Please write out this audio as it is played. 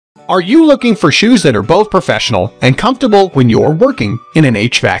Are you looking for shoes that are both professional and comfortable when you're working in an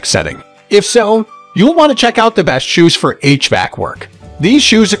HVAC setting? If so, you'll want to check out the best shoes for HVAC work. These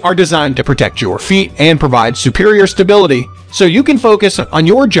shoes are designed to protect your feet and provide superior stability so you can focus on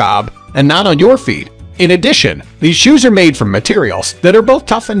your job and not on your feet. In addition, these shoes are made from materials that are both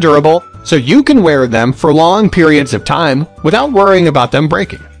tough and durable, so you can wear them for long periods of time without worrying about them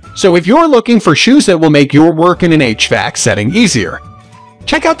breaking. So if you're looking for shoes that will make your work in an HVAC setting easier,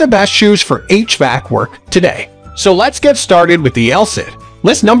 check out the best shoes for HVAC work today. So let's get started with the lsit.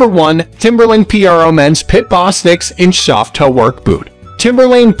 List number 1, Timberland PRO Men's Pit Boss 6-inch Soft Toe Work Boot.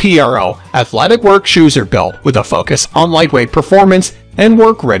 Timberland PRO athletic work shoes are built with a focus on lightweight performance and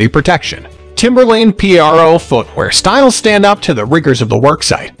work-ready protection. Timberland PRO footwear styles stand up to the rigors of the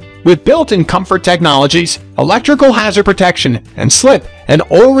worksite. With built-in comfort technologies, electrical hazard protection, and slip and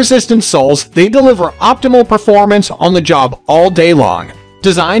oil-resistant soles, they deliver optimal performance on the job all day long.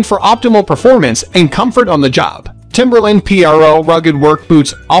 Designed for optimal performance and comfort on the job, Timberland PRO rugged work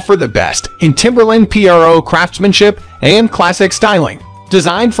boots offer the best in Timberland PRO craftsmanship and classic styling.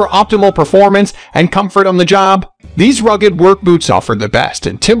 Designed for optimal performance and comfort on the job, these rugged work boots offer the best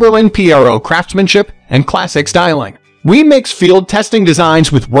in Timberland PRO craftsmanship and classic styling. We mix field testing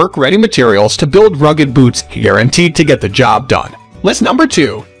designs with work-ready materials to build rugged boots guaranteed to get the job done. List number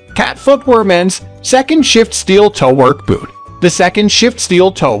 2, Cat Footwear Men's Second Shift Steel Toe Work Boot. The Second Shift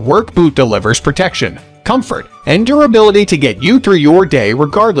Steel Toe Work Boot delivers protection, comfort, and durability to get you through your day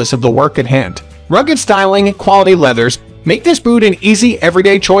regardless of the work at hand. Rugged styling and quality leathers make this boot an easy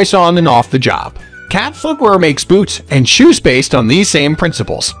everyday choice on and off the job. Cat Footwear makes boots and shoes based on these same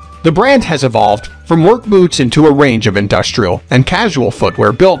principles. The brand has evolved from work boots into a range of industrial and casual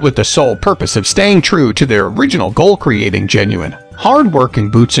footwear built with the sole purpose of staying true to their original goal, creating genuine, hard-working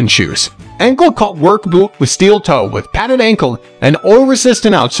boots and shoes. Ankle Cut Work Boot with steel toe with padded ankle and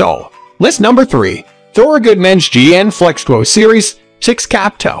oil-resistant outsole. List number 3, Thorogood Men's GN Flex Toe Series 6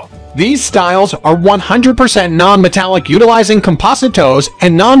 Cap Toe. These styles are 100% non-metallic, utilizing composite toes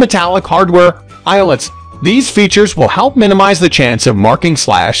and non-metallic hardware eyelets. These features will help minimize the chance of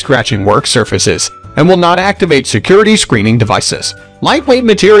marking/scratching work surfaces and will not activate security screening devices. Lightweight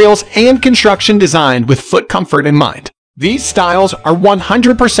materials and construction designed with foot comfort in mind. These styles are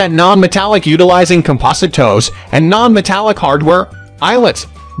 100% non-metallic, utilizing composite toes and non-metallic hardware eyelets.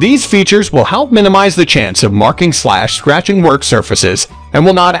 These features will help minimize the chance of marking/scratching work surfaces and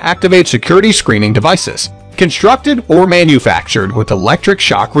will not activate security screening devices. Constructed or manufactured with electric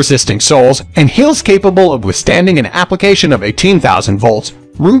shock-resisting soles and heels capable of withstanding an application of 18,000 volts,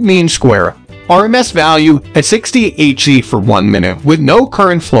 root mean square RMS value at 60 Hz for 1 minute with no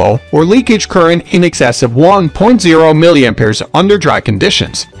current flow or leakage current in excess of 1.0 milliamperes under dry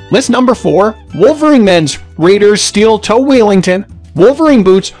conditions. List number 4, Wolverine Men's Raiders Steel Toe Weelington. Wolverine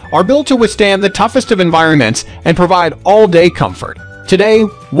boots are built to withstand the toughest of environments and provide all-day comfort. Today,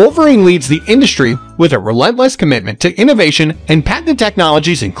 Wolverine leads the industry with a relentless commitment to innovation and patented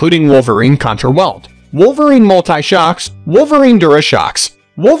technologies, including Wolverine Contra Welt, Wolverine Multi-Shocks, Wolverine DuraShocks,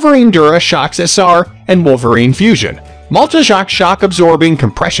 Wolverine DuraShocks SR, and Wolverine Fusion. Multi-shock shock-absorbing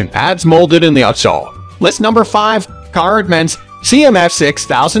compression pads molded in the outsole. List number 5, Carhartt Men's CMF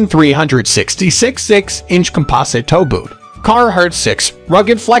 6366 6-inch Composite Toe Boot. Carhartt 6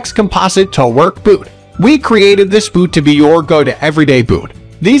 Rugged Flex Composite Toe Work Boot. We created this boot to be your go-to everyday boot.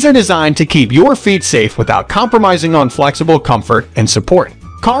 These are designed to keep your feet safe without compromising on flexible comfort and support.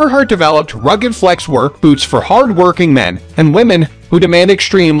 Carhartt developed rugged flex work boots for hard-working men and women who demand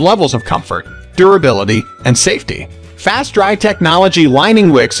extreme levels of comfort, durability, and safety. Fast dry technology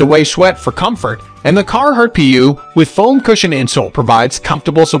lining wicks away sweat for comfort, and the Carhartt PU with foam cushion insole provides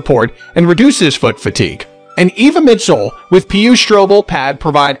comfortable support and reduces foot fatigue. An EVA midsole with PU strobel pad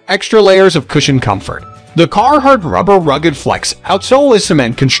provide extra layers of cushion comfort. The Carhartt Rubber Rugged Flex outsole is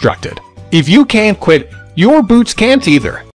cement constructed. If you can't quit, your boots can't either.